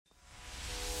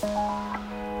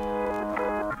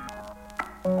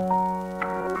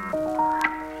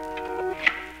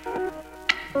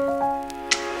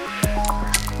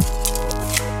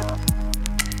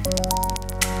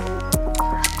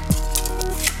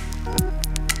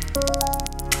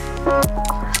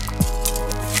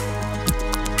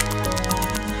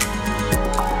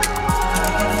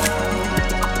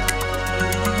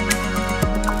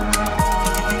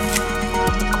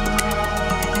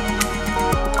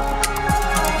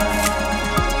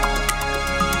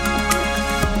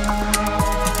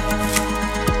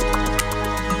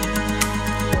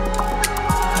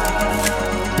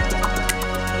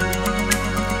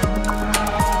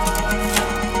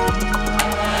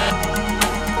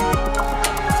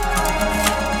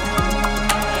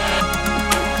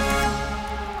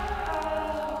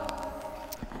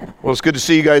Well, it's good to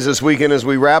see you guys this weekend as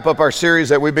we wrap up our series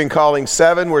that we've been calling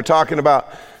Seven. We're talking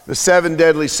about the 7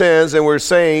 deadly sins, and we're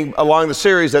saying along the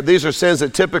series that these are sins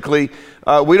that typically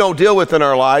we don't deal with in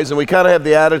our lives, and we kind of have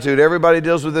the attitude, everybody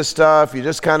deals with this stuff, you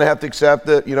just kind of have to accept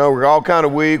it, you know, we're all kind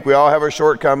of weak, we all have our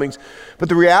shortcomings. But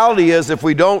the reality is if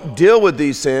we don't deal with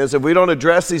these sins, if we don't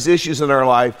address these issues in our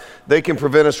life, they can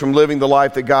prevent us from living the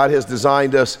life that God has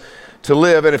designed us to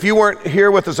live. And if you weren't here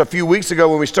with us a few weeks ago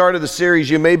when we started the series,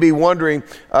 you may be wondering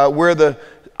where the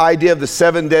idea of the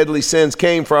 7 deadly sins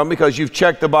came from, because you've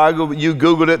checked the Bible, you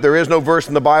Googled it. There is no verse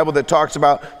in the Bible that talks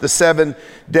about the 7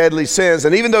 deadly sins.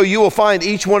 And even though you will find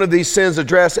each one of these sins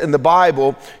addressed in the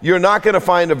Bible, you're not going to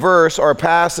find a verse or a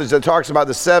passage that talks about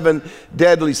the 7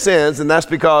 deadly sins. And that's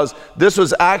because this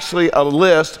was actually a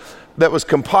list that was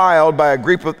compiled by a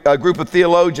group of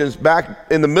theologians back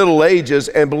in the Middle Ages.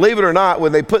 And believe it or not,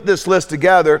 when they put this list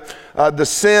together, the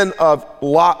sin of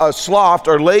sloth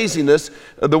or laziness,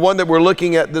 the one that we're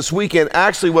looking at this weekend,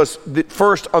 actually was the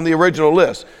first on the original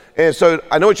list. And so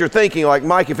I know what you're thinking, like,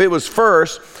 Mike, if it was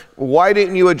first, why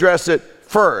didn't you address it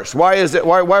first? Why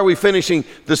are we finishing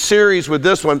the series with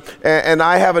this one? And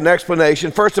I have an explanation.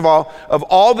 First of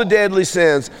all the deadly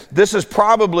sins, this is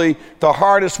probably the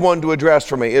hardest one to address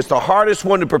for me. It's the hardest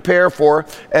one to prepare for,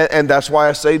 and that's why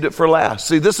I saved it for last.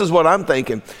 See, this is what I'm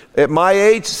thinking. At my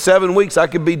age, 7 weeks, I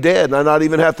could be dead and I not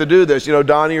even have to do this. You know,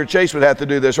 Donnie or Chase would have to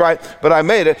do this, right? But I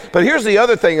made it. But here's the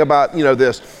other thing about,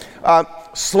 this.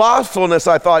 Slothfulness,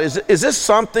 I thought, is this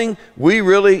something we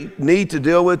really need to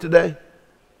deal with today?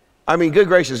 I mean, good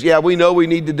gracious, yeah, we know we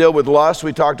need to deal with lust.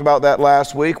 We talked about that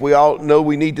last week. We all know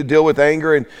we need to deal with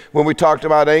anger. And when we talked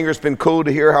about anger, it's been cool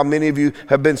to hear how many of you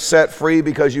have been set free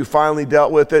because you finally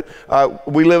dealt with it.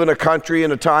 We live in a country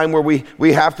in a time where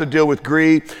we have to deal with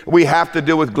greed. We have to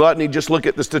deal with gluttony. Just look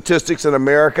at the statistics in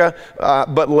America.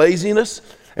 But laziness,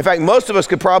 in fact, most of us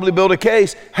could probably build a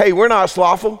case, hey, we're not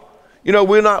slothful. You know,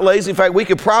 we're not lazy. In fact, we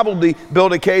could probably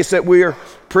build a case that we're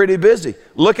pretty busy.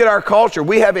 Look at our culture.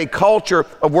 We have a culture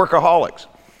of workaholics.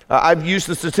 I've used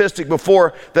the statistic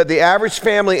before that the average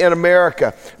family in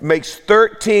America makes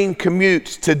 13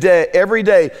 commutes every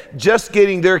day, just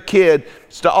getting their kid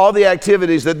to all the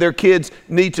activities that their kids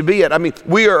need to be at. I mean,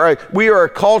 we are a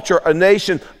culture, a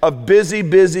nation of busy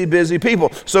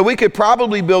people. So we could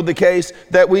probably build the case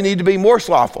that we need to be more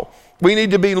slothful. We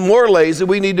need to be more lazy.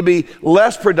 We need to be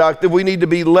less productive. We need to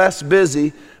be less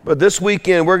busy. But this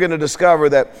weekend, we're going to discover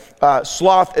that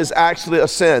sloth is actually a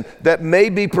sin that may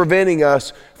be preventing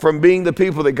us from being the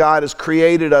people that God has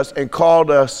created us and called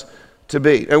us to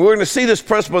be. And we're going to see this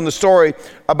principle in the story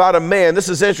about a man, this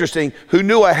is interesting, who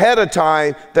knew ahead of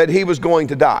time that he was going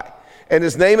to die. And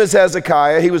his name is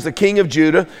Hezekiah. He was the king of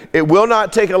Judah. It will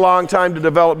not take a long time to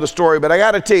develop the story, but I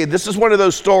got to tell you, this is one of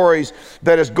those stories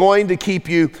that is going to keep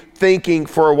you thinking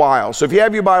for a while. So if you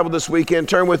have your Bible this weekend,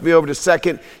 turn with me over to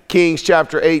 2 Kings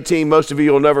chapter 18. Most of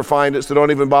you will never find it, so don't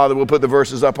even bother. We'll put the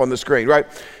verses up on the screen, right?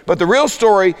 But the real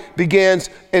story begins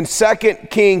in 2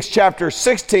 Kings chapter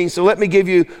 16, so let me give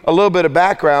you a little bit of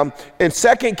background. In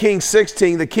 2 Kings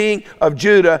 16, the king of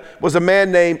Judah was a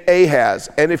man named Ahaz.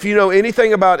 And if you know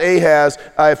anything about Ahaz,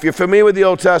 if you're familiar with the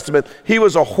Old Testament, he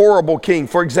was a horrible king.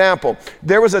 For example,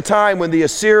 there was a time when the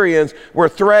Assyrians were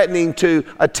threatening to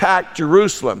attack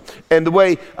Jerusalem. And the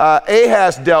way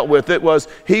Ahaz dealt with it was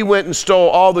he went and stole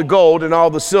all the gold and all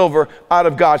the silver out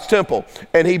of God's temple.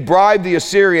 And he bribed the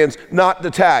Assyrians not to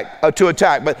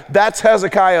attack. But that's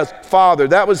Hezekiah's father.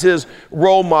 That was his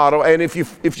role model. And if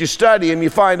you study him, you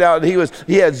find out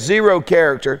he had zero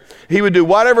character. He would do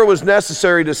whatever was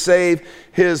necessary to save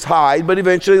his hide, but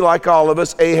eventually, like all of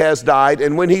us, Ahaz died.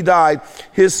 And when he died,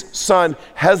 his son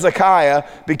Hezekiah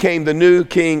became the new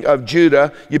king of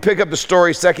Judah. You pick up the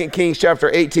story, 2 Kings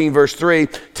chapter 18, verse 3,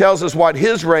 tells us what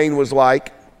his reign was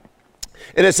like.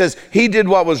 And it says, he did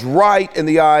what was right in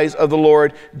the eyes of the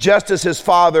Lord, just as his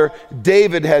father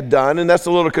David had done. And that's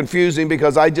a little confusing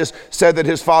because I just said that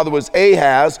his father was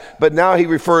Ahaz, but now he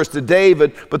refers to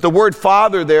David. But the word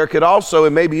father there could also,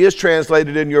 and maybe is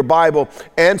translated in your Bible,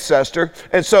 ancestor.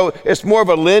 And so it's more of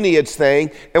a lineage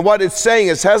thing. And what it's saying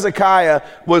is Hezekiah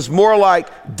was more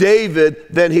like David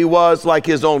than he was like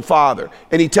his own father.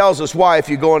 And he tells us why. If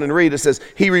you go on and read, it says,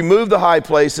 he removed the high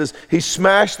places, he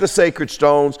smashed the sacred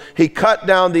stones, he cut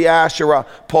down the Asherah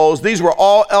poles. These were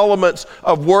all elements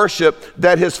of worship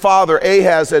that his father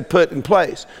Ahaz had put in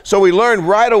place. So we learned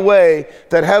right away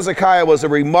that Hezekiah was a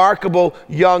remarkable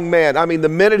young man. I mean, the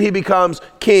minute he becomes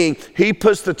king, he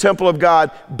puts the temple of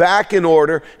God back in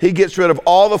order. He gets rid of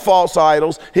all the false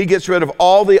idols. He gets rid of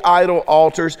all the idol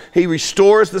altars. He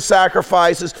restores the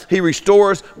sacrifices. He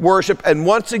restores worship. And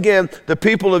once again, the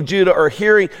people of Judah are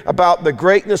hearing about the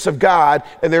greatness of God,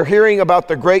 and they're hearing about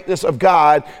the greatness of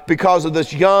God because of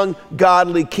this young,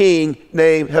 godly king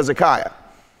named Hezekiah.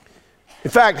 In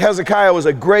fact, Hezekiah was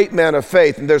a great man of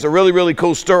faith, and there's a really, really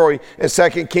cool story in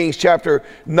 2 Kings chapter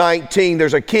 19.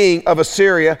 There's a king of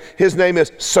Assyria. His name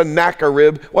is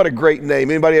Sennacherib. What a great name.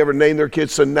 Anybody ever name their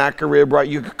kid Sennacherib, right?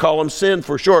 You could call him Sin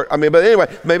for short. I mean, but anyway,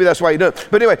 maybe that's why you do it.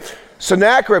 But anyway,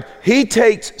 Sennacherib, he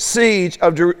takes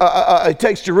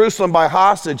takes Jerusalem by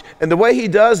hostage. And the way he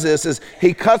does this is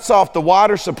he cuts off the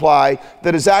water supply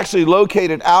that is actually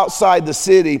located outside the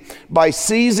city by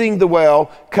seizing the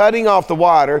well, cutting off the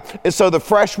water, and so the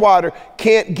fresh water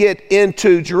can't get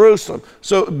into Jerusalem.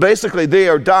 So basically they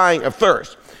are dying of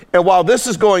thirst. And while this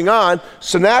is going on,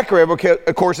 Sennacherib,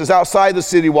 of course, is outside the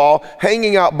city wall,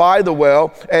 hanging out by the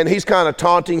well, and he's kind of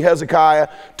taunting Hezekiah,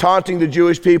 taunting the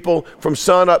Jewish people from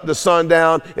sun up to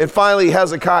sundown. And finally,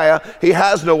 Hezekiah, he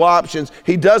has no options.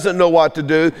 He doesn't know what to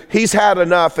do. He's had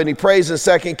enough, and he prays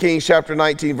in 2 Kings chapter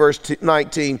 19, verse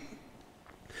 19.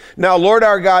 Now, Lord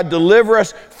our God, deliver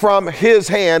us from his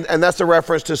hand, and that's a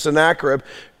reference to Sennacherib.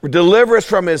 Deliver us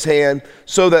from his hand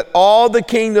so that all the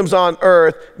kingdoms on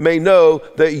earth may know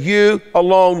that you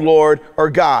alone, Lord,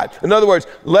 are God. In other words,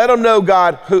 let them know,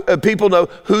 God, people know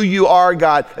who you are,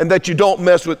 God, and that you don't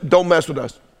mess with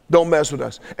us. Don't mess with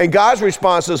us. And God's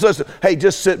response is, listen, hey,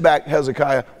 just sit back,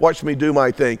 Hezekiah. Watch me do my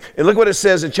thing. And look what it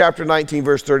says in chapter 19,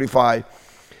 verse 35.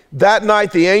 That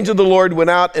night, the angel of the Lord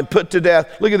went out and put to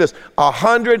death, look at this,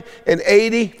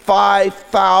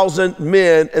 185,000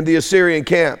 men in the Assyrian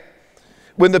camp.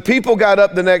 When the people got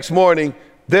up the next morning,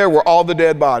 there were all the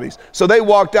dead bodies. So they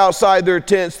walked outside their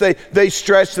tents. They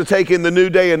stretched to take in the new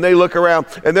day, and they look around,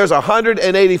 and there's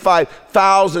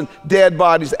 185,000 dead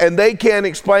bodies, and they can't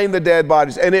explain the dead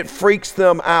bodies, and it freaks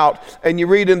them out. And you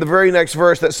read in the very next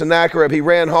verse that Sennacherib, he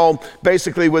ran home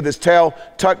basically with his tail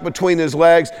tucked between his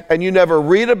legs, and you never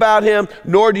read about him,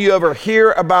 nor do you ever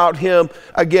hear about him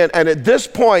again. And at this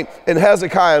point in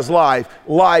Hezekiah's life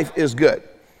is good.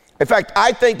 In fact,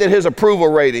 I think that his approval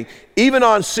rating, even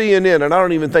on CNN, and I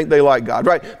don't even think they like God,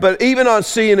 right? But even on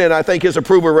CNN, I think his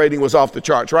approval rating was off the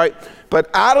charts, right? But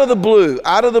out of the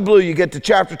blue, you get to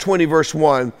chapter 20, verse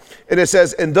 1, and it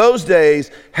says, in those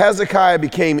days, Hezekiah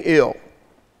became ill.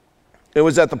 It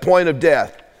was at the point of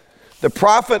death. The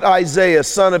prophet Isaiah,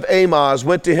 son of Amoz,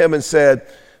 went to him and said,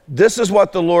 this is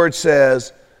what the Lord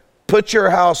says, put your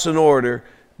house in order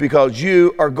because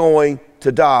you are going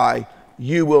to die.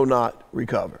 You will not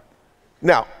recover.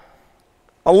 Now,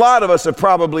 a lot of us have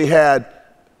probably had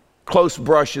close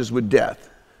brushes with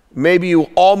death. Maybe you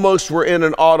almost were in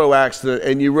an auto accident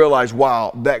and you realize,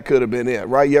 wow, that could have been it,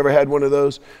 right? You ever had one of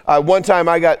those? One time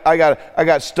I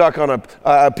got stuck on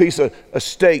a piece of a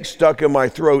steak stuck in my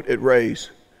throat at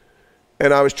Ray's.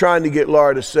 And I was trying to get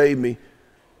Laura to save me.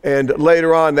 And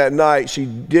later on that night, she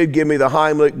did give me the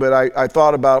Heimlich, but I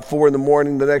thought about 4 in the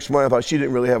morning the next morning, I thought she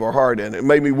didn't really have her heart in it. It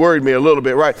made me worried me a little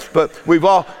bit, right? But we've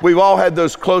all had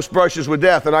those close brushes with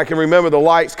death, and I can remember the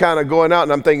lights kind of going out,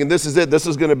 and I'm thinking, this is it. This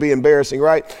is going to be embarrassing,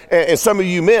 right? And some of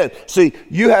you men, see,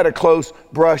 you had a close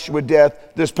brush with death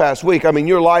this past week. I mean,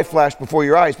 your life flashed before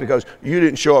your eyes because you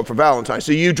didn't show up for Valentine's.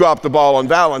 So you dropped the ball on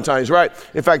Valentine's, right?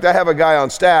 In fact, I have a guy on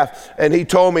staff, and he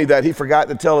told me that he forgot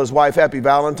to tell his wife Happy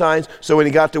Valentine's. So when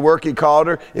he got to work, he called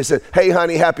her and said, hey,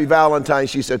 honey, Happy Valentine's.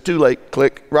 She said, too late,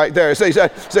 click, right there. See,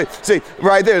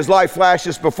 right there, his life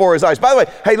flashes before his eyes. By the way,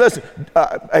 hey, listen,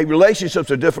 relationships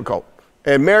are difficult.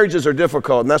 And marriages are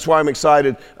difficult, and that's why I'm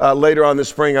excited. Later on this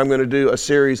spring, I'm going to do a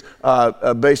series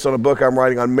based on a book I'm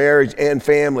writing on marriage and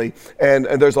family, and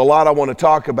there's a lot I want to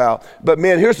talk about. But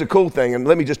man, here's the cool thing, and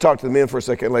let me just talk to the men for a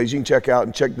second, ladies. You can check out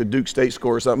and check the Duke State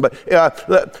score or something. But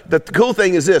the cool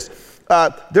thing is this.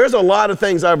 There's a lot of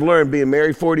things I've learned being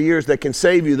married 40 years that can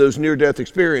save you those near-death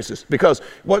experiences, because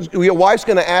your wife's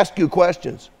going to ask you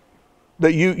questions.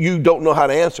 that you don't know how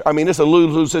to answer. I mean, it's a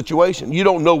lose-lose situation. You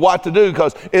don't know what to do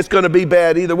because it's going to be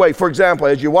bad either way. For example,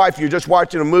 as your wife, you're just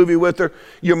watching a movie with her,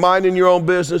 you're minding your own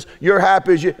business, you're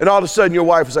happy, and all of a sudden your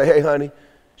wife will say, hey, honey,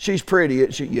 she's pretty,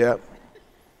 isn't she? Yeah.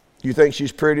 You think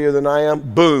she's prettier than I am?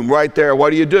 Boom, right there.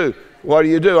 What do you do? What do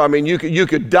you do? I mean, you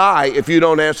could die if you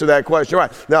don't answer that question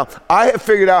right. Now, I have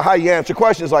figured out how you answer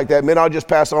questions like that. Man, I'll just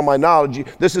pass on my knowledge.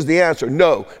 This is the answer,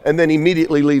 no, and then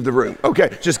immediately leave the room,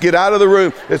 okay? Just get out of the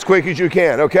room as quick as you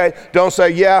can, okay? Don't say,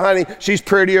 yeah, honey, she's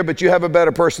prettier, but you have a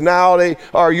better personality,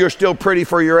 or you're still pretty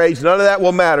for your age. None of that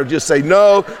will matter. Just say,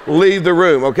 no, leave the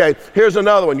room, okay? Here's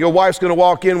another one. Your wife's going to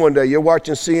walk in one day. You're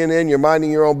watching CNN, you're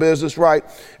minding your own business, right?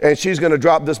 And she's going to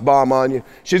drop this bomb on you.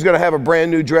 She's going to have a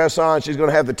brand new dress on. She's going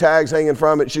to have the tags hanging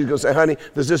from it. She's going to say, honey,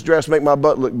 does this dress make my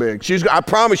butt look big? I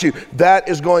promise you, that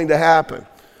is going to happen.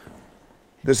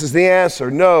 This is the answer,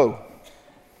 no.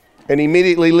 And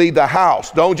immediately leave the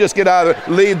house. Don't just get out of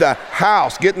it, leave the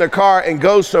house, get in the car and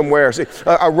go somewhere. See,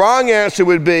 a wrong answer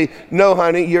would be, no,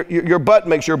 honey, your butt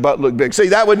makes your butt look big. See,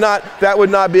 that would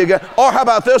not be a good, or how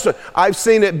about this one? I've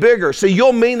seen it bigger. See,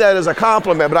 you'll mean that as a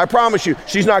compliment, but I promise you,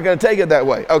 she's not going to take it that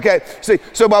way, okay? See,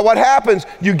 so by what happens,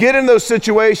 you get in those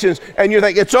situations and you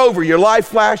think, it's over. Your life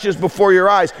flashes before your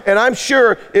eyes. And I'm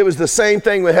sure it was the same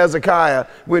thing with Hezekiah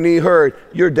when he heard,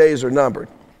 your days are numbered.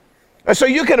 And so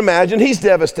you can imagine he's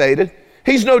devastated.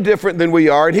 He's no different than we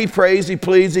are. And he prays, he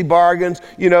pleads, he bargains,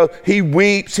 he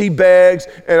weeps, he begs.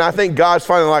 And I think God's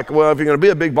finally like, well, if you're going to be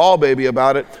a big ball baby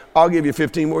about it, I'll give you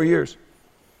 15 more years.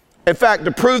 In fact,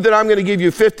 to prove that I'm going to give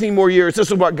you 15 more years, this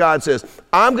is what God says.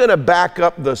 I'm going to back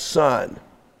up the sun.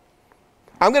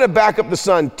 I'm going to back up the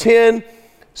sun 10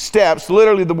 steps,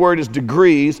 literally the word is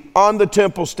degrees, on the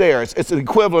temple stairs. It's an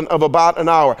equivalent of about an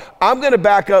hour. I'm going to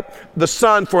back up the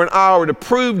sun for an hour to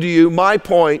prove to you my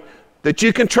point that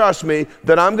you can trust me,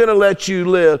 that I'm going to let you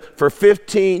live for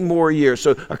 15 more years.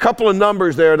 So a couple of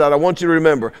numbers there that I want you to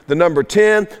remember. The number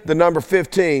 10, the number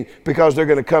 15, because they're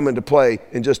going to come into play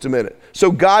in just a minute. So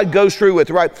God goes through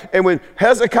with it, right? And when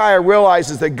Hezekiah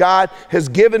realizes that God has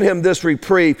given him this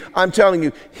reprieve, I'm telling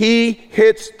you, he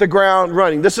hits the ground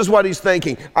running. This is what he's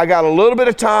thinking. I got a little bit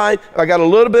of time, I got a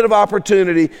little bit of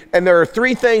opportunity, and there are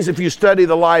three things, if you study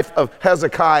the life of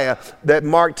Hezekiah, that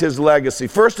marked his legacy.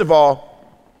 First of all,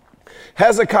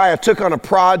 Hezekiah took on a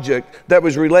project that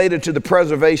was related to the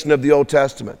preservation of the Old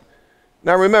Testament.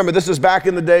 Now remember, this is back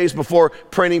in the days before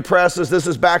printing presses. This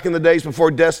is back in the days before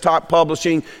desktop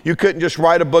publishing. You couldn't just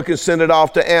write a book and send it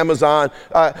off to Amazon.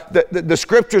 The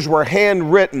scriptures were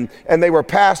handwritten and they were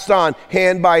passed on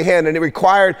hand by hand. And it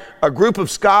required a group of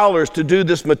scholars to do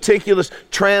this meticulous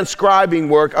transcribing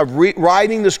work of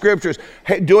writing the scriptures,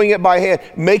 doing it by hand,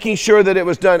 making sure that it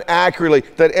was done accurately,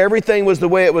 that everything was the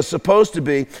way it was supposed to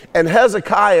be. And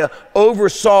Hezekiah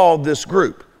oversaw this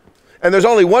group. And there's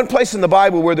only one place in the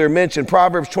Bible where they're mentioned,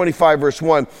 Proverbs 25, verse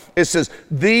 1. It says,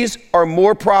 these are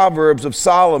more proverbs of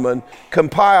Solomon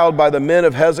compiled by the men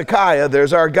of Hezekiah,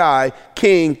 there's our guy,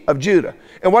 king of Judah.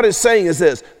 And what it's saying is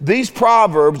this, these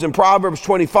proverbs in Proverbs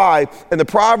 25 and the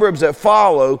proverbs that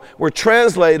follow were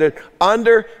translated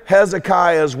under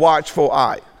Hezekiah's watchful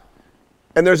eye.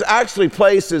 And there's actually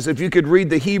places, if you could read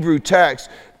the Hebrew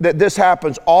text, that this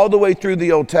happens all the way through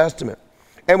the Old Testament.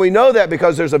 And we know that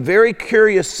because there's a very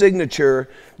curious signature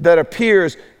that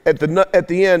appears at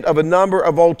the end of a number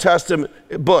of Old Testament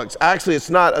books. Actually,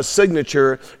 it's not a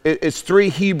signature. It's three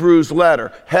Hebrews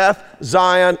letters, Heth,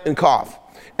 Zion, and Kaf.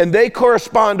 And they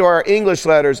correspond to our English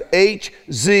letters, H,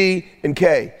 Z, and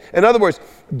K. In other words,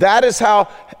 that is how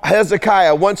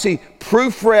Hezekiah, once he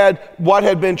proofread what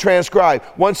had been transcribed,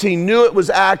 once he knew it was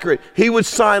accurate, he would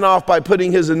sign off by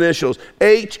putting his initials,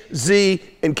 H, Z,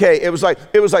 and K. It was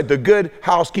like the good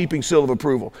housekeeping seal of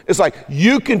approval. It's like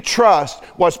you can trust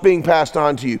what's being passed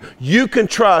on to you. You can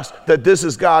trust that this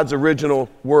is God's original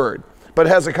word. But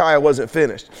Hezekiah wasn't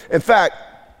finished. In fact,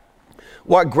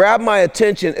 what grabbed my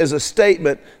attention is a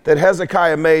statement that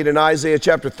Hezekiah made in Isaiah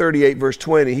chapter 38, verse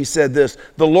 20. He said this,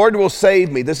 the Lord will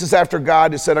save me. This is after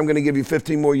God has said, I'm going to give you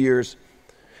 15 more years.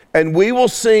 And we will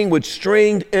sing with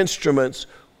stringed instruments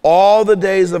all the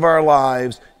days of our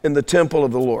lives in the temple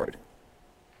of the Lord.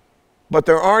 But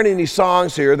there aren't any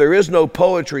songs here. There is no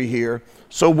poetry here.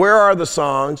 So where are the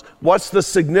songs? What's the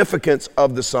significance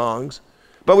of the songs?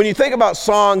 But when you think about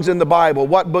songs in the Bible,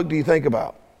 what book do you think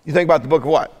about? You think about the book of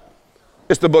what?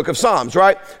 It's the book of Psalms,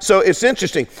 right? So it's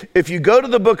interesting. If you go to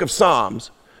the book of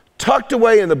Psalms, tucked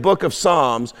away in the book of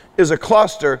Psalms is a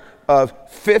cluster of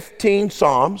 15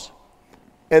 Psalms,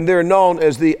 and they're known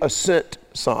as the Ascent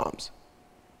Psalms.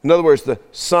 In other words, the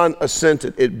sun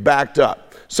ascended. It backed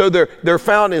up. So they're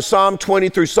found in Psalm 20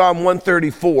 through Psalm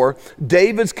 134.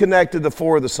 David's connected to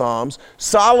 4 of the Psalms.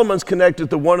 Solomon's connected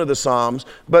to 1 of the Psalms.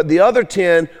 But the other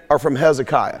 10 are from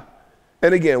Hezekiah.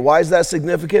 And again, why is that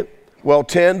significant? Well,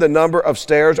 10, the number of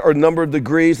stairs or number of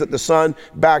degrees that the sun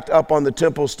backed up on the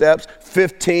temple steps.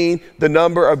 15, the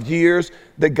number of years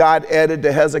that God added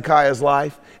to Hezekiah's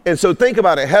life. And so think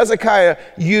about it. Hezekiah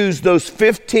used those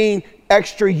 15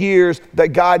 extra years that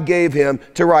God gave him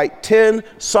to write 10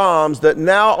 Psalms that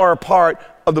now are a part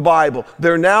of the Bible.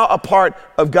 They're now a part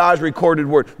of God's recorded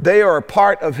word. They are a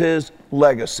part of his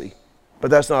legacy.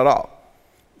 But that's not all.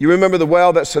 You remember the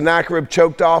well that Sennacherib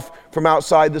choked off from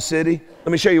outside the city?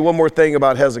 Let me show you one more thing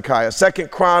about Hezekiah. 2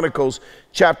 Chronicles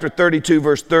chapter 32,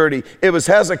 verse 30. It was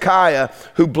Hezekiah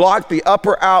who blocked the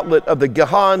upper outlet of the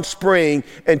Gihon spring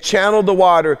and channeled the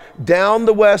water down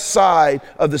the west side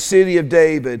of the city of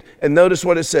David. And notice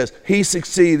what it says. He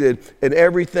succeeded in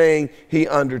everything he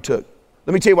undertook.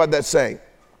 Let me tell you what that's saying.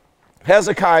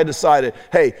 Hezekiah decided,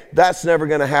 hey, that's never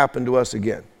going to happen to us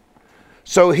again.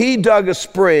 So he dug a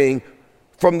spring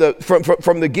from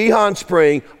the Gihon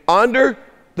spring under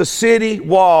the city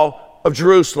wall of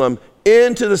Jerusalem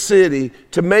into the city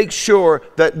to make sure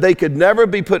that they could never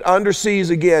be put under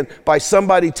siege again by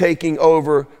somebody taking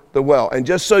over the well. And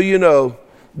just so you know,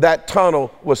 that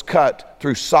tunnel was cut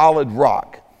through solid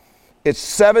rock.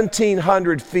 It's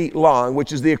 1,700 feet long,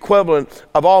 which is the equivalent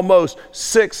of almost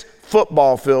 6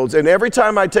 football fields. And every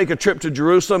time I take a trip to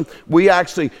Jerusalem, we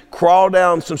actually crawl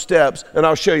down some steps, and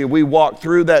I'll show you, we walk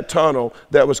through that tunnel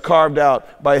that was carved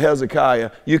out by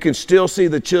Hezekiah. You can still see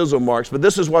the chisel marks, but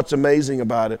this is what's amazing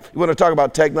about it. You want to talk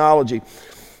about technology.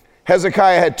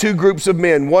 Hezekiah had 2 groups of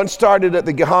men. One started at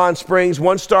the Gihon Springs,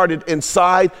 one started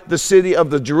inside the city of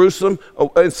the Jerusalem,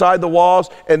 inside the walls,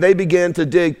 and they began to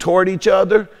dig toward each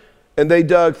other. And they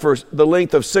dug for the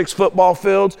length of 6 football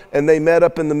fields, and they met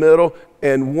up in the middle,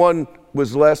 and one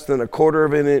was less than a quarter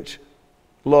of an inch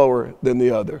lower than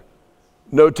the other.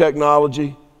 No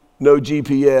technology, no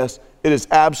GPS. It is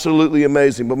absolutely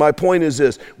amazing. But my point is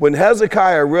this. When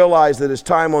Hezekiah realized that his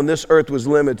time on this earth was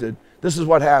limited, this is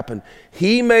what happened.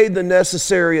 He made the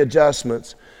necessary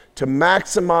adjustments to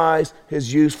maximize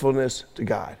his usefulness to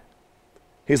God.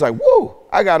 He's like, whoa,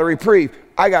 I got a reprieve.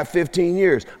 I got 15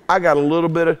 years. I got a little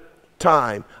bit of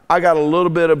time. I got a little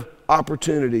bit of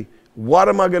opportunity. What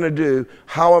am I going to do?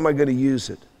 How am I going to use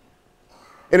it?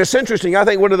 And it's interesting. I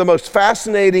think one of the most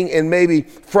fascinating and maybe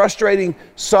frustrating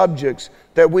subjects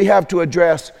that we have to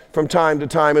address from time to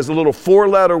time is a little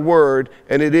 4-letter word,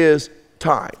 and it is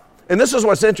time. And this is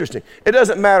what's interesting. It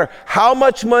doesn't matter how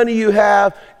much money you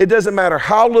have. It doesn't matter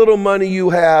how little money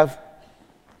you have.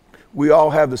 We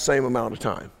all have the same amount of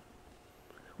time.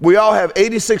 We all have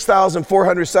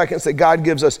 86,400 seconds that God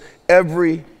gives us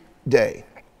every day.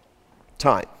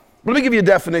 Time. Let me give you a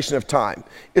definition of time.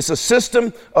 It's a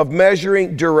system of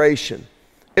measuring duration.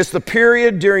 It's the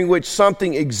period during which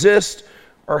something exists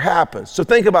or happens. So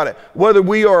think about it. Whether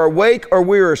we are awake or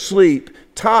we are asleep,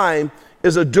 time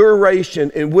is a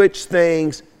duration in which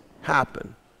things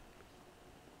happen.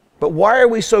 But why are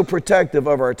we so protective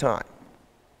of our time?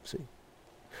 See?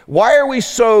 Why are we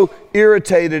so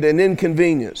irritated and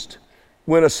inconvenienced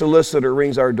when a solicitor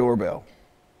rings our doorbell?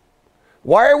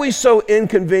 Why are we so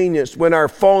inconvenienced when our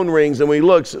phone rings and we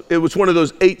look, it was one of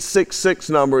those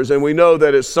 866 numbers, and we know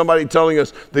that it's somebody telling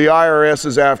us the IRS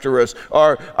is after us,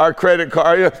 or our credit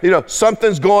card,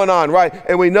 something's going on, right?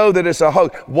 And we know that it's a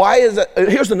hoax. Why is that?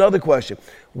 Here's another question.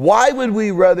 Why would we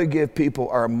rather give people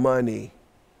our money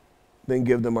than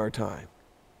give them our time?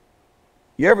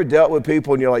 You ever dealt with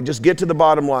people and you're like, just get to the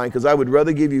bottom line, because I would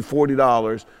rather give you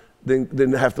 $40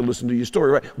 than have to listen to your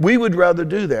story, right? We would rather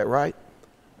do that, right?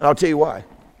 And I'll tell you why.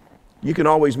 You can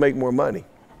always make more money.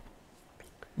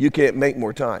 You can't make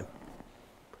more time.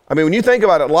 I mean, when you think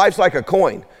about it, life's like a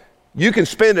coin. You can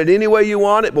spend it any way you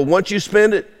want it, but once you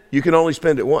spend it, you can only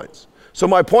spend it once. So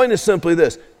my point is simply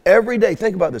this. Every day,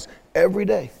 think about this, every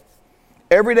day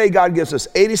God gives us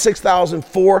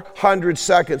 86,400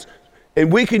 seconds,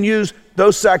 and we can use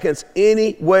those seconds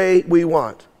any way we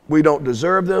want. We don't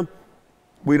deserve them.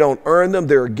 We don't earn them.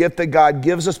 They're a gift that God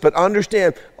gives us. But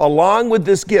understand, along with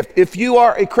this gift, if you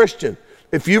are a Christian,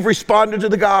 if you've responded to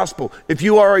the gospel, if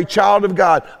you are a child of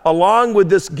God, along with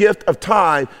this gift of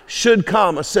time should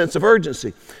come a sense of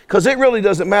urgency. Because it really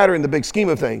doesn't matter in the big scheme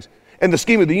of things, in the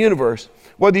scheme of the universe,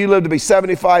 whether you live to be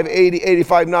 75, 80,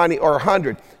 85, 90, or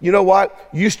 100. You know what?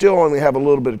 You still only have a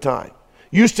little bit of time.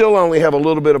 You still only have a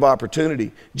little bit of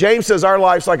opportunity. James says our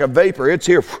life's like a vapor. It's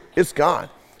here, it's gone.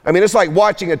 I mean, it's like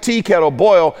watching a tea kettle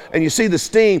boil, and you see the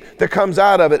steam that comes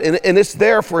out of it, and it's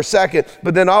there for a second,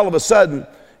 but then all of a sudden,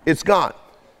 it's gone.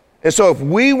 And so if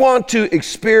we want to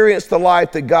experience the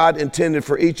life that God intended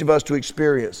for each of us to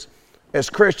experience as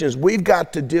Christians, we've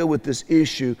got to deal with this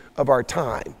issue of our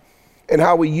time and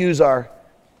how we use our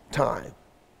time.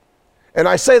 And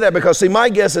I say that because, see, my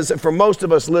guess is that for most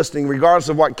of us listening, regardless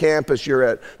of what campus you're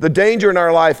at, the danger in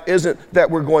our life isn't that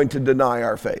we're going to deny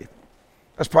our faith.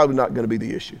 That's probably not going to be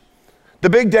the issue. The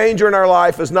big danger in our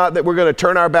life is not that we're going to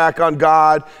turn our back on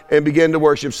God and begin to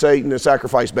worship Satan and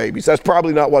sacrifice babies. That's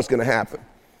probably not what's going to happen.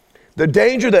 The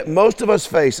danger that most of us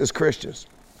face as Christians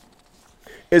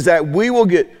is that we will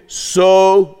get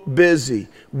so busy,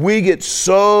 we get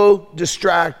so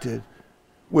distracted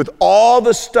with all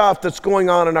the stuff that's going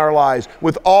on in our lives,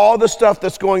 with all the stuff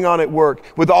that's going on at work,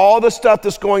 with all the stuff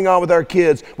that's going on with our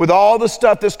kids, with all the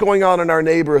stuff that's going on in our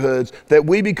neighborhoods, that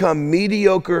we become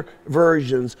mediocre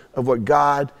versions of what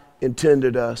God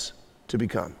intended us to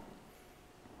become.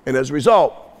 And as a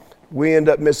result, we end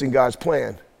up missing God's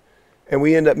plan, and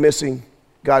we end up missing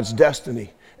God's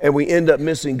destiny, and we end up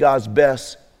missing God's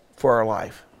best for our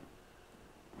life.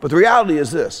 But the reality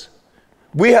is this: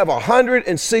 we have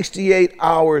 168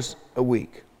 hours a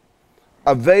week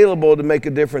available to make a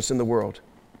difference in the world.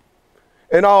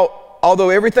 And although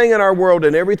everything in our world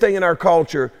and everything in our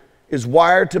culture is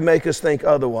wired to make us think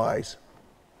otherwise,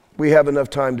 we have enough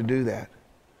time to do that.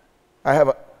 I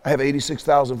have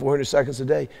 86,400 seconds a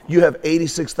day. You have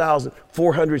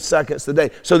 86,400 seconds a day.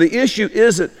 So the issue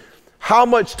isn't how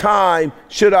much time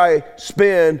should I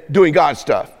spend doing God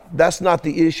stuff. That's not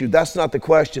the issue. That's not the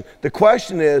question. The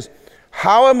question is,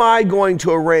 how am I going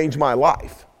to arrange my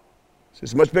life?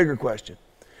 It's a much bigger question.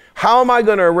 How am I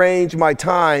going to arrange my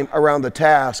time around the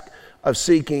task of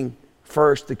seeking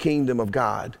first the kingdom of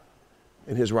God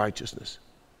and his righteousness?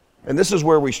 And this is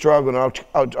where we struggle, and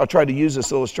I'll try to use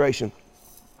this illustration.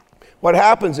 What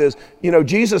happens is,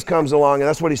 Jesus comes along, and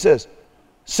that's what he says.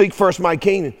 Seek first my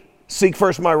kingdom. Seek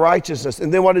first my righteousness.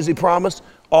 And then what does he promise?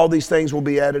 All these things will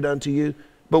be added unto you.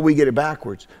 But we get it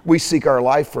backwards. We seek our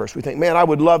life first. We think, man, I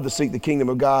would love to seek the kingdom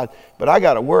of God, but I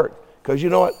got to work. Because you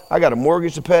know what? I got a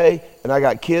mortgage to pay, and I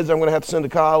got kids I'm going to have to send to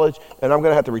college, and I'm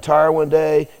going to have to retire one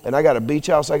day, and I got a beach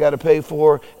house I got to pay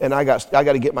for, and I got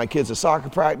to get my kids to soccer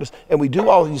practice. And we do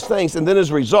all these things, and then as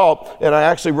a result, and I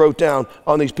actually wrote down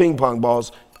on these ping pong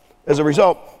balls, as a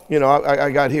result, I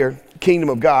got here, kingdom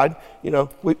of God.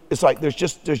 It's like there's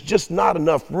just not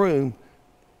enough room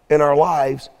in our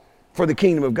lives for the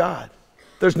kingdom of God.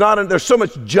 There's so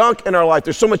much junk in our life.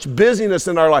 There's so much busyness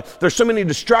in our life. There's so many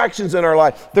distractions in our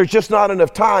life. There's just not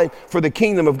enough time for the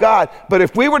kingdom of God. But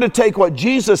if we were to take what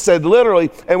Jesus said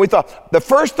literally, and we thought, the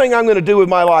first thing I'm going to do with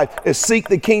my life is seek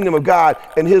the kingdom of God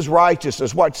and his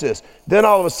righteousness. Watch this. Then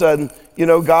all of a sudden,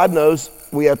 God knows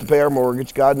we have to pay our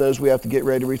mortgage. God knows we have to get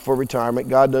ready for retirement.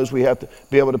 God knows we have to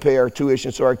be able to pay our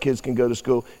tuition so our kids can go to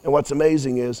school. And what's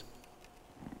amazing is,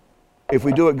 if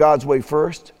we do it God's way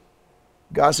first,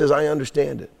 God says, I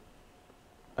understand it.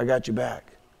 I got you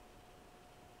back.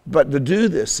 But to do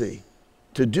this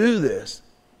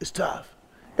is tough.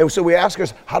 And so we ask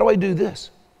ourselves, how do I do this?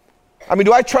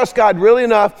 Do I trust God really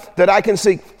enough that I can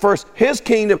seek first his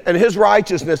kingdom and his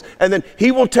righteousness, and then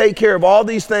he will take care of all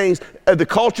these things? The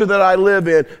culture that I live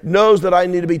in knows that I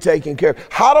need to be taken care of.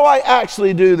 How do I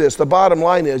actually do this? The bottom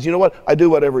line is, you know what? I do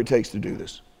whatever it takes to do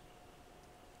this.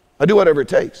 I do whatever it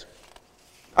takes.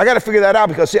 I got to figure that out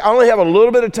because, see, I only have a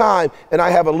little bit of time and I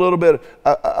have a little bit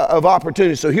of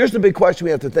opportunity. So here's the big question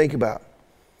we have to think about.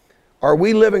 Are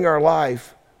we living our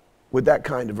life with that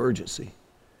kind of urgency?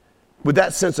 With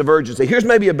that sense of urgency? Here's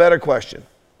maybe a better question.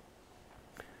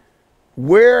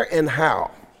 Where and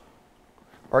how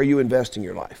are you investing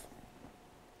your life?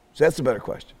 So that's a better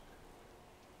question.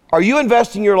 Are you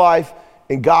investing your life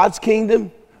in God's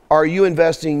kingdom, or are you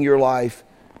investing your life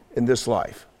in this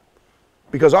life?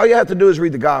 Because all you have to do is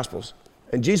read the Gospels.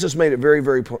 And Jesus made it very,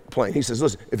 very plain. He says,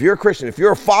 listen, if you're a Christian, if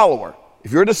you're a follower,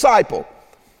 if you're a disciple,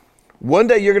 one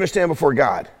day you're going to stand before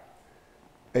God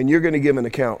and you're going to give an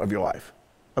account of your life,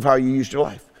 of how you used your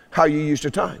life, how you used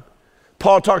your time.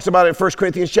 Paul talks about it in 1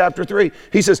 Corinthians chapter 3.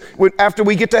 He says, after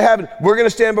we get to heaven, we're going to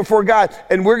stand before God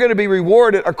and we're going to be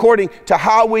rewarded according to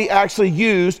how we actually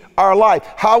used our life,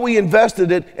 how we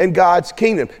invested it in God's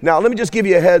kingdom. Now, let me just give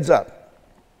you a heads up.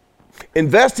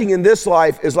 Investing in this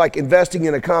life is like investing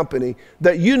in a company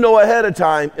that you know ahead of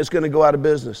time is going to go out of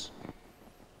business.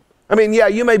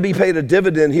 You may be paid a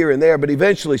dividend here and there, but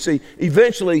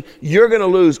eventually you're going to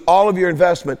lose all of your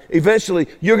investment. Eventually,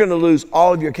 you're going to lose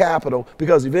all of your capital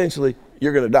because eventually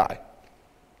you're going to die.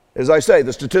 As I say,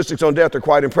 the statistics on death are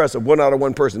quite impressive. 1 out of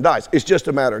 1 person dies. It's just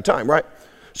a matter of time, right?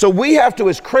 So we have to,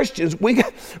 as Christians, we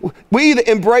either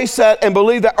embrace that and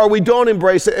believe that, or we don't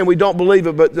embrace it and we don't believe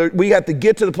it. But we have to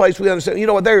get to the place we understand,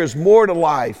 there is more to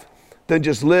life than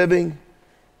just living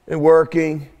and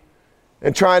working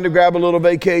and trying to grab a little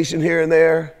vacation here and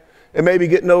there and maybe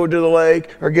getting over to the lake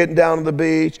or getting down to the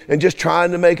beach and just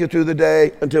trying to make it through the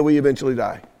day until we eventually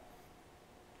die.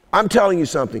 I'm telling you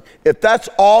something. If that's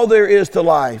all there is to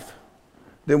life,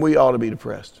 then we ought to be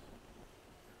depressed.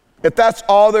 If that's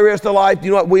all there is to life,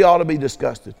 you know what? We ought to be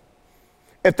disgusted.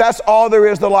 If that's all there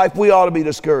is to life, we ought to be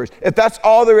discouraged. If that's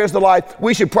all there is to life,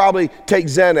 we should probably take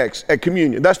Xanax at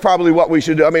communion. That's probably what we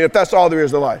should do. I mean, if that's all there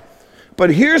is to life. But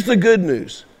here's the good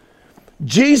news.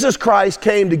 Jesus Christ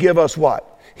came to give us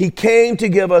what? He came to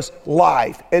give us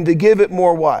life, and to give it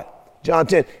more what? John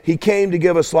 10, he came to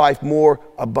give us life more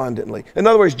abundantly. In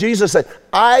other words, Jesus said,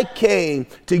 I came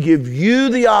to give you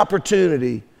the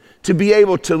opportunity to be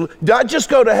able to not just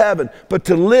go to heaven, but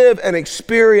to live and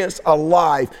experience a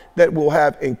life that will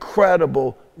have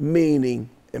incredible meaning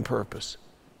and purpose.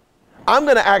 I'm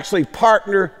going to actually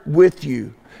partner with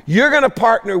you. You're going to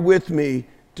partner with me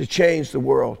to change the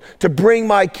world, to bring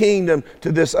my kingdom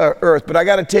to this earth. But I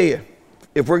got to tell you,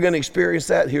 if we're going to experience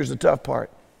that, here's the tough part.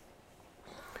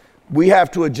 We have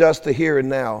to adjust the here and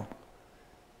now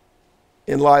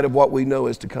in light of what we know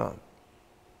is to come.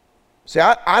 See,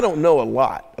 I don't know a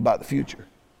lot about the future.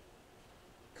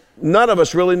 None of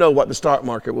us really know what the stock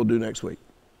market will do next week.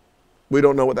 We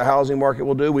don't know what the housing market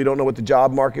will do. We don't know what the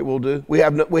job market will do. We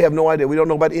have no idea. We don't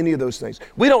know about any of those things.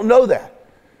 We don't know that.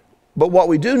 But what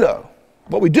we do know,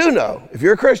 if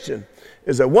you're a Christian,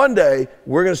 is that one day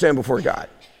we're going to stand before God.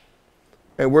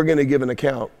 And we're going to give an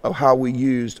account of how we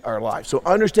used our life. So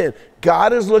understand,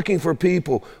 God is looking for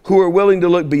people who are willing to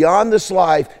look beyond this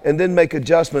life and then make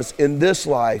adjustments in this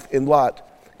life in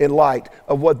light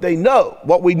of what they know,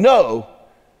 what we know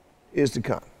is to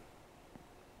come.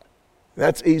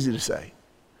 That's easy to say.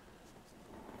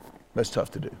 That's tough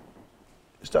to do.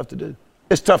 It's tough to do.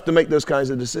 It's tough to make those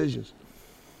kinds of decisions.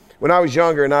 When I was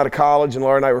younger and out of college, and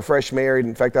Laura and I were fresh married,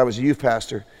 in fact, I was a youth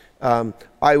pastor,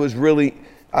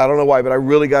 I don't know why, but I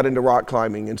really got into rock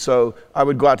climbing. And so I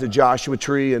would go out to Joshua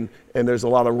Tree, and there's a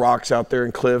lot of rocks out there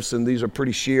and cliffs, and these are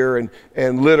pretty sheer.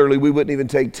 And literally, we wouldn't even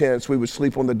take tents. We would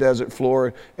sleep on the desert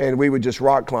floor, and we would just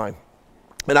rock climb.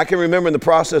 And I can remember in the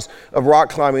process of rock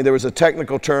climbing, there was a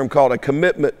technical term called a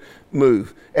commitment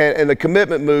move. And the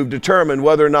commitment move determined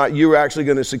whether or not you were actually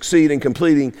going to succeed in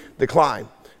completing the climb.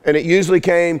 And it usually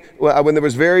came when there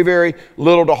was very, very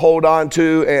little to hold on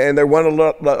to, and there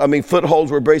weren't footholds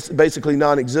were basically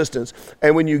non-existent.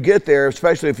 And when you get there,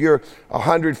 especially if you're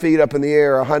 100 feet up in the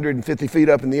air, 150 feet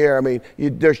up in the air,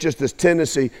 there's just this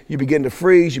tendency, you begin to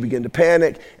freeze, you begin to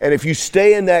panic. And if you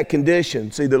stay in that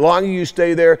condition, see, the longer you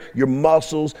stay there, your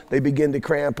muscles, they begin to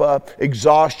cramp up,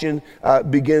 exhaustion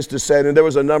begins to set in. There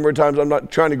was a number of times, I'm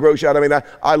not trying to gross you out,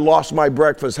 I lost my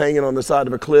breakfast hanging on the side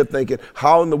of a cliff thinking,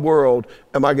 how in the world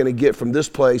am I going to get from this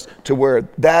place to where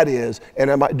that is? And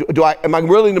am I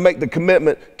willing to make the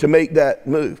commitment to make that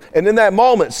move? And in that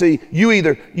moment, see, you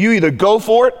either go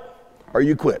for it or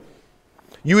you quit.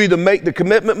 You either make the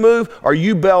commitment move or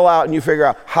you bail out and you figure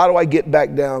out, how do I get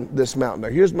back down this mountain? Now,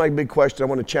 here's my big question I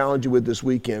want to challenge you with this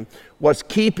weekend. What's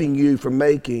keeping you from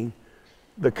making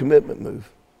the commitment move?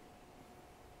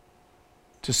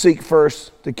 To seek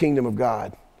first the kingdom of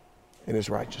God and his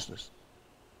righteousness.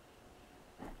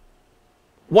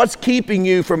 What's keeping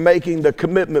you from making the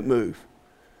commitment move?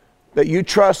 That you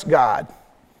trust God,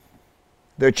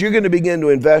 that you're going to begin to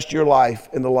invest your life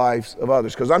in the lives of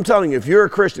others. Because I'm telling you, if you're a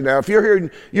Christian, now if you're here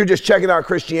and you're just checking out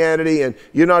Christianity and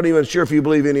you're not even sure if you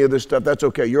believe any of this stuff, that's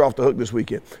okay. You're off the hook this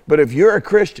weekend. But if you're a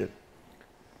Christian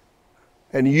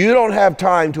and you don't have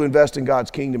time to invest in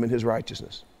God's kingdom and his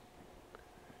righteousness,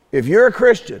 if you're a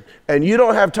Christian and you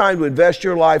don't have time to invest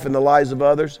your life in the lives of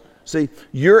others, see,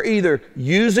 you're either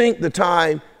using the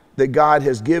time that God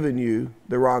has given you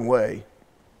the wrong way,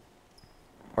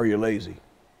 or you're lazy.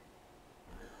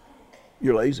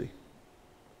 You're lazy.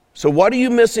 So what are you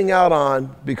missing out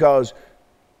on because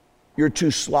you're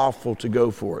too slothful to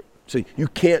go for it? See, you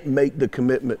can't make the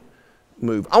commitment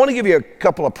move. I want to give you a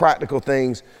couple of practical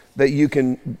things that you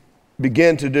can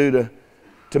begin to do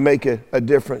to make a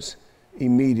difference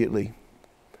immediately.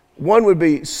 One would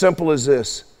be simple as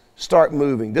this. Start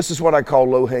moving. This is what I call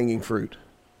low-hanging fruit.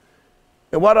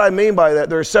 And what I mean by that,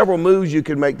 there are several moves you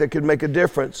can make that could make a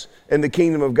difference in the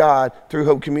kingdom of God through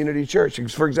Hope Community Church.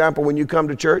 For example, when you come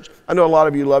to church, I know a lot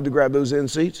of you love to grab those end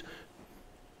seats.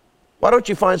 Why don't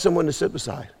you find someone to sit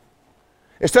beside?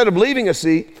 Instead of leaving a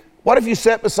seat, what if you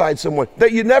sat beside someone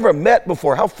that you never met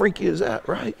before? How freaky is that,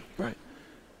 right? Right.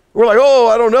 We're like, oh,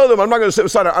 I don't know them. I'm not going to sit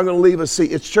beside them. I'm going to leave a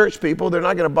seat. It's church people. They're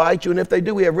not going to bite you. And if they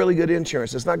do, we have really good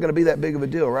insurance. It's not going to be that big of a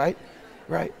deal, right?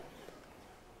 Right.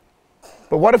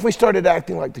 But what if we started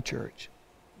acting like the church?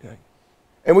 Okay.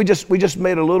 And we just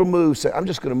made a little move, say, I'm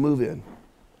just going to move in.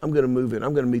 I'm going to move in.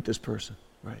 I'm going to meet this person,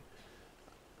 right?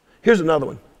 Here's another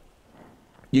one.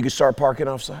 You could start parking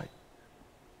off-site.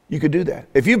 You could do that.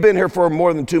 If you've been here for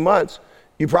more than 2 months,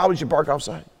 you probably should park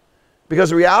off-site. Because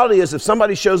the reality is, if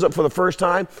somebody shows up for the first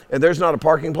time and there's not a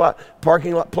parking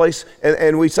lot place,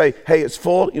 and we say, hey, it's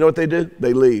full, you know what they do?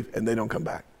 They leave and they don't come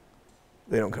back.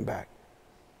 They don't come back.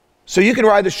 So you can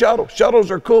ride the shuttle. Shuttles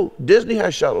are cool. Disney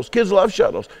has shuttles. Kids love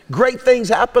shuttles. Great things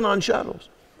happen on shuttles.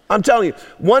 I'm telling you,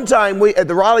 one time at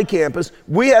the Raleigh campus,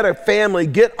 we had a family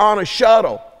get on a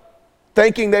shuttle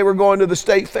thinking they were going to the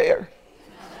state fair.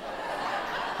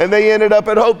 And they ended up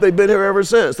at Hope. They've been here ever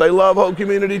since. They love Hope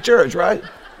Community Church, right?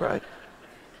 Right.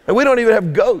 And we don't even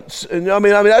have goats. And I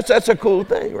mean that's a cool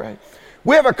thing, right?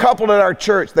 We have a couple at our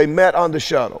church. They met on the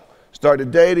shuttle.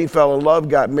 Started dating, fell in love,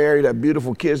 got married, have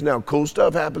beautiful kids now. Cool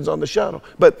stuff happens on the shuttle.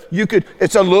 But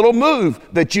it's a little move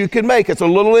that you can make. It's a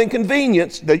little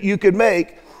inconvenience that you could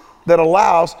make that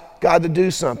allows God to do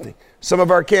something. Some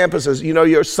of our campuses, you know,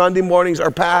 your Sunday mornings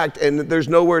are packed and there's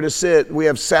nowhere to sit. We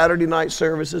have Saturday night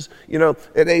services. You know,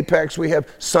 at Apex, we have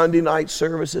Sunday night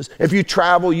services. If you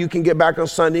travel, you can get back on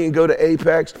Sunday and go to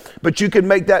Apex. But you can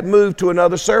make that move to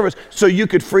another service so you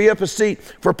could free up a seat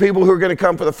for people who are going to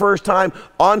come for the first time.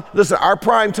 Listen, our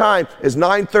prime time is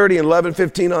 9:30 and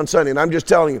 11:15 on Sunday. And I'm just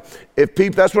telling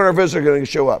you, that's when our visitors are going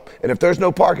to show up. And if there's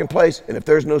no parking place and if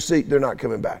there's no seat, they're not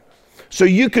coming back. So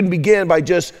you can begin by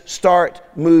just start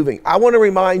moving. I want to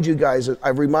remind you guys,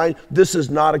 this is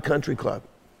not a country club.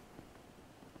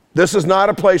 This is not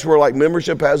a place where like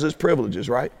membership has its privileges,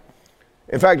 right?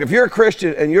 In fact, if you're a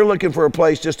Christian and you're looking for a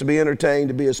place just to be entertained,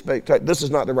 to be a spectator, this is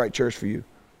not the right church for you.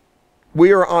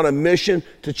 We are on a mission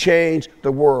to change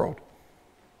the world.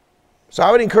 So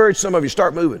I would encourage some of you,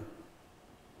 start moving.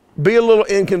 Be a little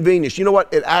inconvenienced. You know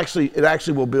what? It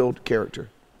actually will build character.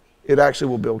 It actually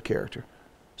will build character.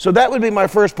 So that would be my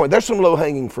first point. There's some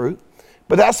low-hanging fruit,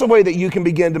 but that's the way that you can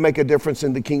begin to make a difference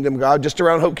in the kingdom of God just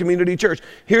around Hope Community Church.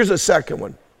 Here's a second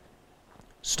one.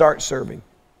 Start serving.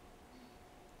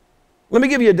 Let me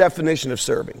give you a definition of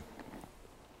serving.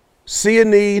 See a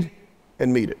need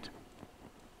and meet it.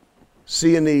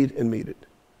 See a need and meet it.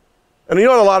 And you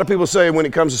know what a lot of people say when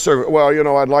it comes to serving? Well, you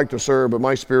know, I'd like to serve, but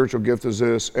my spiritual gift is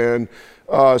this, and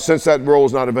since that role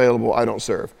is not available, I don't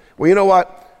serve. Well, you know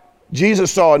what?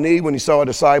 Jesus saw a need when he saw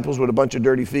disciples with a bunch of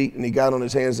dirty feet and he got on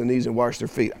his hands and knees and washed their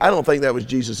feet. I don't think that was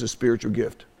Jesus' spiritual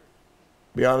gift, to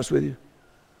be honest with you.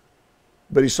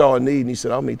 But he saw a need and he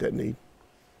said, I'll meet that need.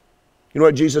 You know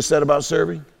what Jesus said about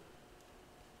serving?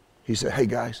 He said, hey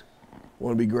guys,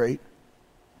 want to be great?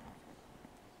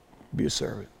 Be a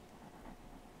servant.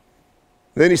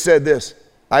 Then he said this,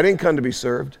 I didn't come to be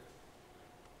served.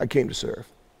 I came to serve.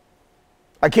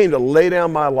 I came to lay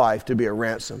down my life to be a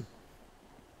ransom.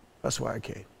 That's why I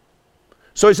came.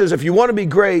 So he says, if you want to be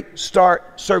great,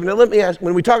 start serving. Now let me ask,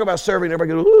 when we talk about serving,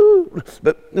 everybody goes, ooh.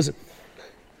 But listen,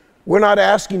 we're not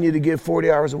asking you to give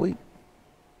 40 hours a week.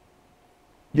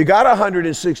 You got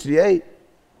 168.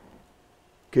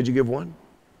 Could you give one?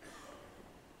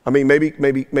 I mean,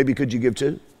 maybe could you give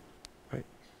two? Right?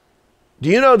 Do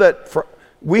you know that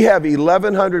we have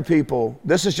 1,100 people,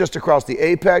 this is just across the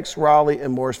Apex, Raleigh,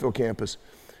 and Morrisville campus.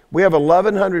 We have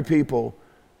 1,100 people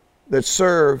that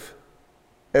serve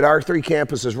at our 3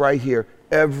 campuses right here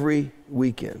every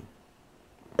weekend.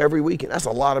 Every weekend. That's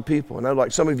a lot of people. And I'm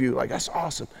like, some of you are like, that's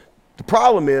awesome. The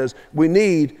problem is we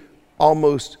need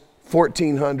almost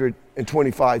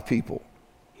 1,425 people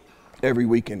every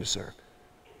weekend to serve.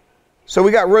 So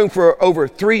we got room for over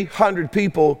 300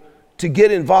 people to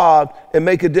get involved and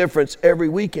make a difference every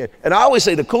weekend. And I always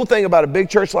say the cool thing about a big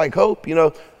church like Hope, you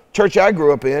know, church I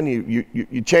grew up in,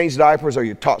 you changed diapers or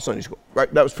you taught Sunday school,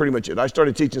 right? That was pretty much it. I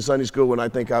started teaching Sunday school when I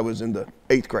think I was in the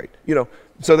 8th grade, you know,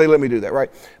 so they let me do that, right?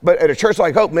 But at a church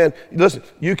like Hope, man, listen,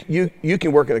 you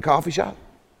can work in a coffee shop.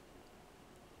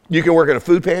 You can work in a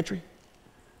food pantry.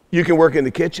 You can work in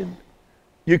the kitchen.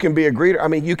 You can be a greeter. I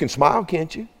mean, you can smile,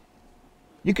 can't you?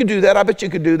 You can do that. I bet you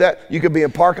could do that. You could be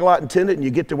in parking lot attendant and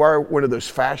you get to wear one of those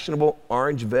fashionable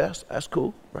orange vests. That's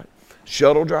cool, right?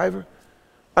 Shuttle driver.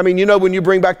 I mean, you know, when you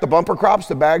bring back the bumper crops,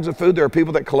 the bags of food, there are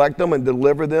people that collect them and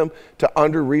deliver them to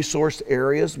under-resourced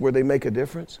areas where they make a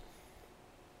difference.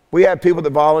 We have people that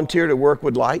volunteer to work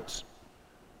with lights,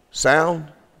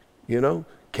 sound, you know,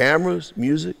 cameras,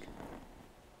 music.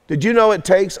 Did you know it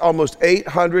takes almost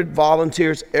 800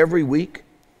 volunteers every week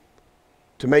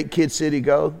to make Kid City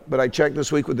go? But I checked this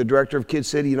week with the director of Kid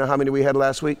City. You know how many we had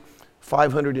last week?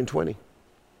 520.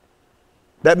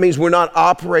 That means we're not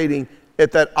operating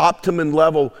at that optimum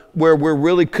level where we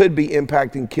really could be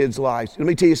impacting kids' lives. Let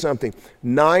me tell you something.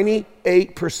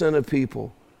 98% of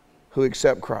people who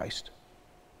accept Christ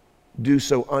do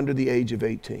so under the age of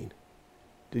 18.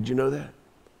 Did you know that?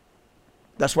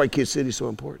 That's why Kid City is so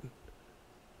important.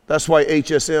 That's why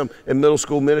HSM and middle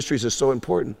school ministries is so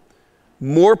important.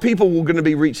 More people were going to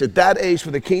be reached at that age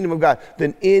for the kingdom of God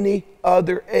than any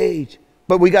other age.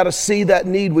 But we got to see that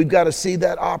need. We've got to see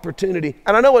that opportunity.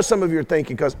 And I know what some of you are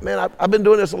thinking, because, man, I've been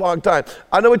doing this a long time.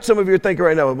 I know what some of you are thinking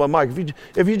right now. Well, Mike,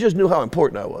 if you just knew how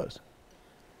important I was,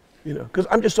 you know, because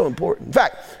I'm just so important. In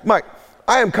fact, Mike,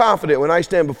 I am confident when I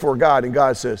stand before God and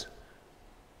God says,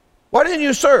 why didn't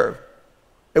you serve?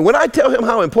 And when I tell him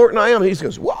how important I am, he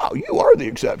goes, wow, you are the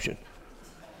exception.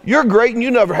 You're great and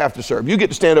you never have to serve. You get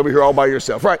to stand over here all by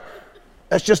yourself, right?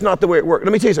 That's just not the way it works.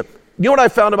 Let me tell you something. You know what I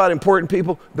found about important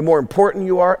people? The more important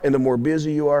you are and the more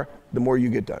busy you are, the more you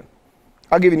get done.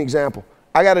 I'll give you an example.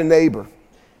 I got a neighbor,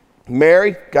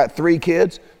 married, got 3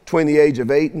 kids, between the age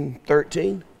of 8 and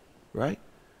 13, right?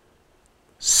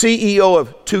 CEO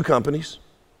of 2 companies.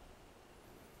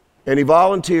 And he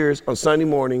volunteers on Sunday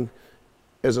morning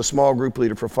as a small group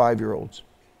leader for 5-year-olds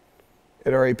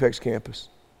at our Apex campus.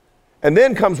 And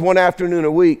then comes one afternoon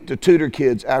a week to tutor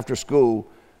kids after school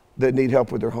that need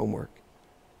help with their homework.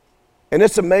 And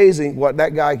it's amazing what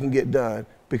that guy can get done,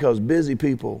 because busy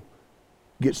people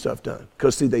get stuff done.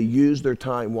 Because, see, they use their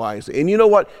time wisely. And you know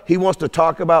what he wants to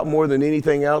talk about more than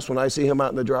anything else when I see him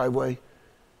out in the driveway?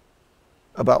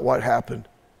 About what happened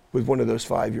with one of those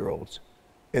 5-year-olds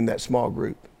in that small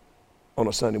group on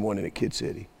a Sunday morning at Kid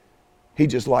City. He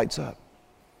just lights up.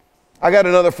 I got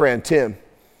another friend, Tim.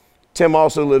 Tim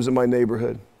also lives in my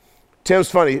neighborhood.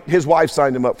 Tim's funny. His wife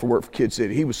signed him up for work for Kid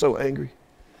City. He was so angry.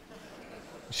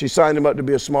 She signed him up to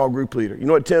be a small group leader. You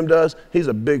know what Tim does? He's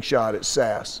a big shot at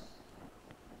SAS.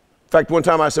 In fact, one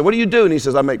time I said, what do you do? And he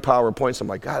says, I make PowerPoints. I'm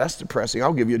like, God, that's depressing.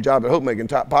 I'll give you a job at Hope making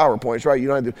top PowerPoints, right? You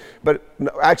don't have to. But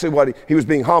no, actually what he was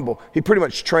being humble. He pretty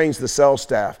much trains the sales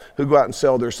staff who go out and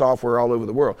sell their software all over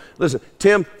the world. Listen,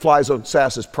 Tim flies on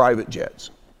SAS's private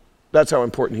jets. That's how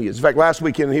important he is. In fact, last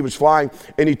weekend he was flying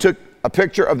and he took a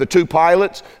picture of the 2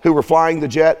 pilots who were flying the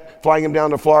jet, flying him down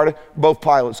to Florida. Both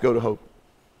pilots go to Hope.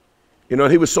 You know,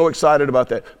 he was so excited about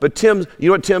that. But Tim, you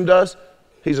know what Tim does?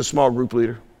 He's a small group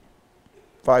leader.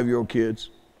 5-year-old kids,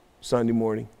 Sunday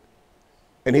morning.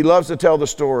 And he loves to tell the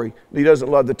story. He doesn't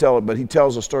love to tell it, but he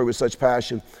tells the story with such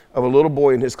passion of a little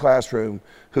boy in his classroom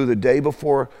who the day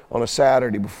before, on a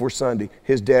Saturday before Sunday,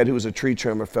 his dad, who was a tree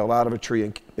trimmer, fell out of a tree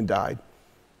and died.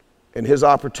 And his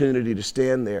opportunity to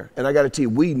stand there. And I got to tell you,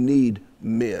 we need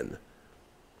men.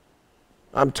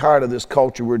 I'm tired of this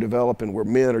culture we're developing where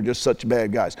men are just such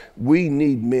bad guys. We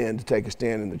need men to take a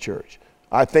stand in the church.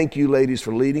 I thank you ladies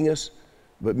for leading us,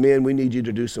 but men, we need you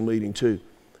to do some leading too.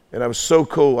 And I was so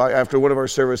cool. After one of our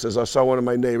services, I saw one of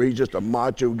my neighbors. He's just a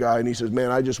macho guy. And he says,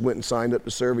 man, I just went and signed up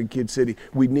to serve in Kid City.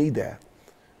 We need that.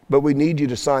 But we need you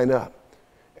to sign up.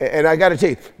 And I got to tell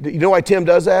you, you know why Tim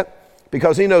does that?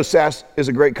 Because he knows SAS is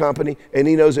a great company and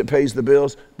he knows it pays the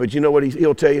bills. But you know what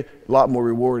he'll tell you? A lot more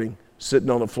rewarding sitting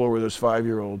on the floor with those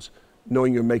 5-year-olds,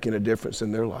 knowing you're making a difference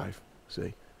in their life.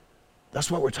 See?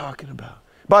 That's what we're talking about.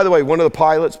 By the way, one of the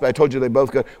pilots, I told you they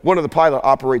both go, one of the pilots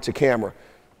operates a camera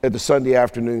at the Sunday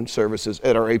afternoon services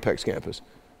at our Apex campus.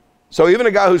 So even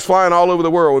a guy who's flying all over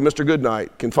the world with Mr.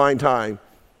 Goodnight can find time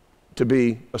to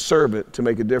be a servant, to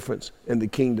make a difference in the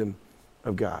kingdom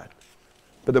of God.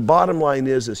 But the bottom line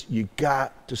is you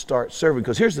got to start serving.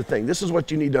 Because here's the thing. This is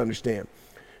what you need to understand.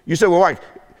 You say, well, Mike,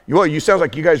 you sound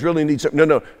like you guys really need something.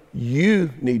 No. You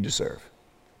need to serve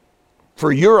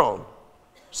for your own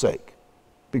sake,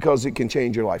 because it can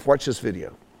change your life. Watch this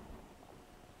video.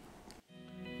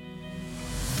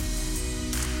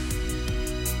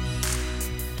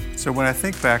 So when I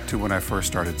think back to when I first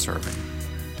started serving,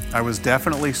 I was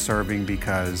definitely serving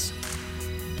because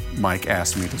Mike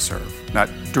asked me to serve. Not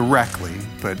directly,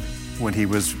 but when he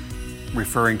was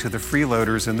referring to the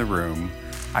freeloaders in the room,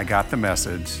 I got the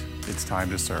message, it's time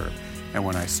to serve. And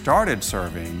when I started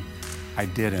serving, I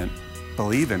didn't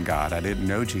believe in God. I didn't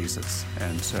know Jesus.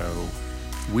 And so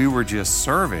we were just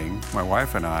serving, my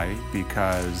wife and I,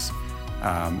 because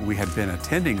we had been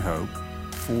attending Hope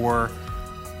for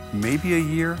maybe a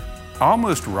year.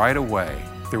 Almost right away,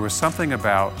 there was something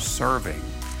about serving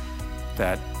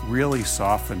that really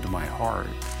softened my heart.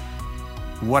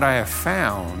 What I have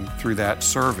found through that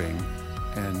serving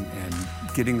and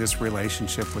getting this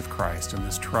relationship with Christ and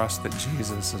this trust that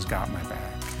Jesus has got my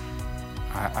back,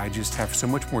 I just have so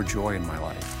much more joy in my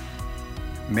life.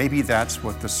 Maybe that's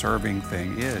what the serving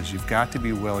thing is. You've got to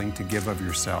be willing to give of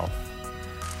yourself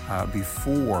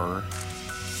before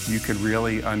you can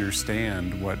really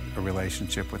understand what a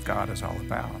relationship with God is all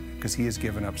about, because He has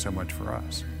given up so much for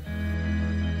us.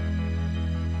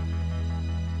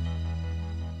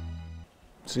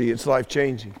 See, it's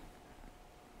life-changing.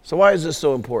 So why is this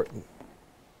so important?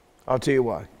 I'll tell you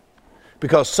why.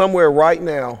 Because somewhere right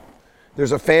now,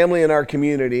 there's a family in our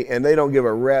community and they don't give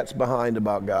a rat's behind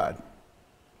about God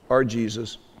or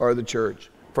Jesus or the church.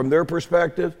 From their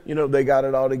perspective, they got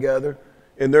it all together.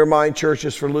 In their mind, church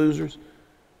is for losers.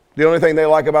 The only thing they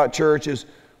like about church is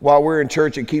while we're in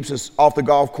church, it keeps us off the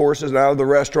golf courses and out of the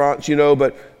restaurants,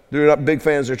 but they're not big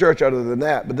fans of church other than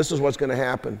that. But this is what's going to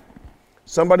happen.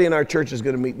 Somebody in our church is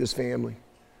going to meet this family,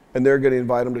 and they're going to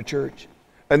invite them to church.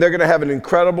 And they're going to have an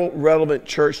incredible, relevant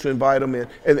church to invite them in.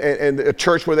 And a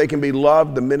church where they can be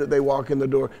loved the minute they walk in the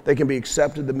door. They can be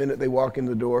accepted the minute they walk in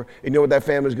the door. And you know what that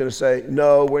family's going to say?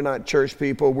 No, we're not church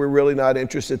people. We're really not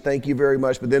interested. Thank you very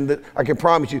much. But then I can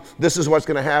promise you, this is what's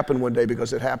going to happen one day,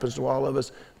 because it happens to all of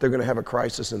us. They're going to have a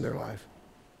crisis in their life.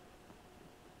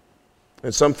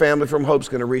 And some family from Hope's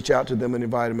going to reach out to them and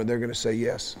invite them, and they're going to say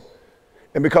yes.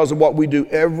 And because of what we do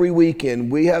every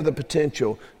weekend, we have the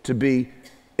potential to be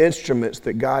instruments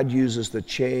that God uses to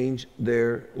change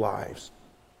their lives.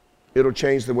 It'll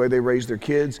change the way they raise their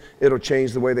kids. It'll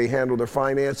change the way they handle their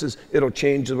finances. It'll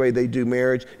change the way they do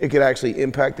marriage. It could actually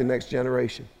impact the next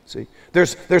generation. See,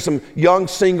 there's some young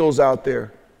singles out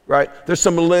there, right? There's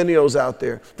some millennials out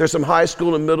there. There's some high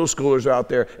school and middle schoolers out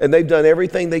there, and they've done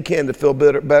everything they can to feel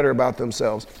better about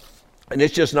themselves. And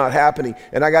it's just not happening.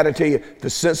 And I got to tell you, the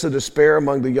sense of despair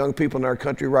among the young people in our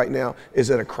country right now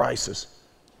is at a crisis.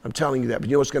 I'm telling you that. But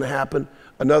you know what's going to happen?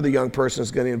 Another young person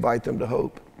is going to invite them to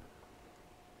Hope.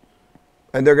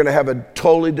 And they're going to have a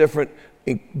totally different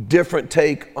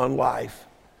take on life.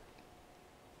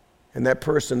 And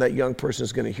that young person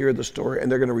is going to hear the story, and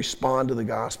they're going to respond to the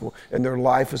gospel, and their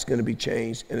life is going to be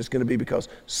changed. And it's going to be because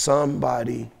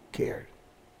somebody cared.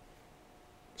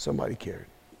 Somebody cared.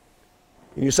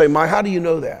 And you say, how do you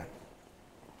know that?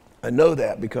 I know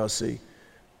that because, see,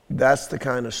 that's the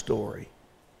kind of story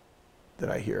that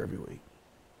I hear every week.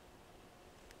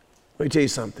 Let me tell you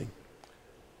something.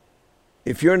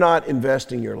 If you're not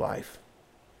investing your life,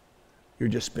 you're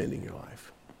just spending your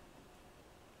life.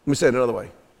 Let me say it another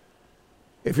way.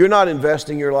 If you're not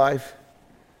investing your life,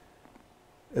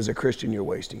 as a Christian, you're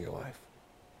wasting your life.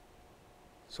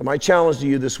 So my challenge to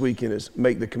you this weekend is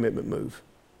make the commitment move.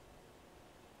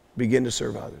 Begin to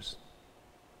serve others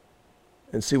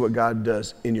and see what God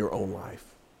does in your own life.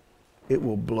 It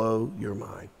will blow your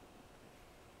mind.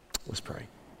 Let's pray.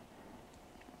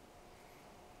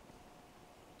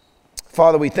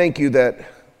 Father, we thank you that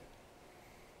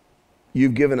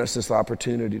you've given us this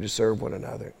opportunity to serve one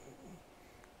another.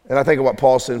 And I think of what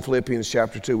Paul said in Philippians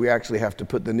chapter 2, we actually have to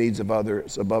put the needs of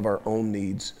others above our own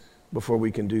needs before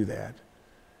we can do that.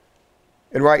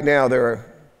 And right now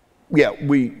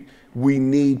we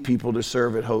need people to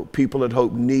serve at Hope. People at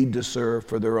Hope need to serve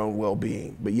for their own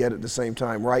well-being. But yet at the same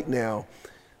time, right now,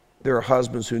 there are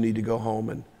husbands who need to go home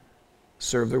and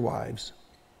serve their wives.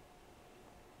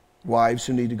 Wives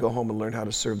who need to go home and learn how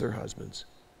to serve their husbands.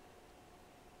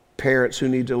 Parents who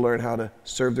need to learn how to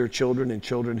serve their children, and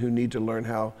children who need to learn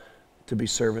how to be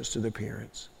servants to their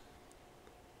parents.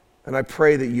 And I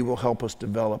pray that you will help us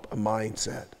develop a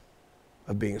mindset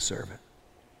of being a servant,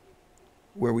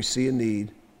 where we see a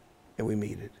need and we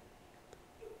meet it.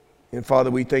 And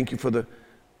Father, we thank you for the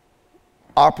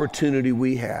opportunity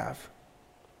we have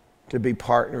to be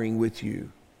partnering with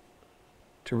you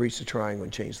to reach the triangle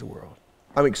and change the world.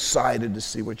 I'm excited to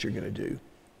see what you're going to do.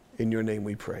 In your name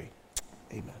we pray.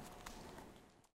 Amen.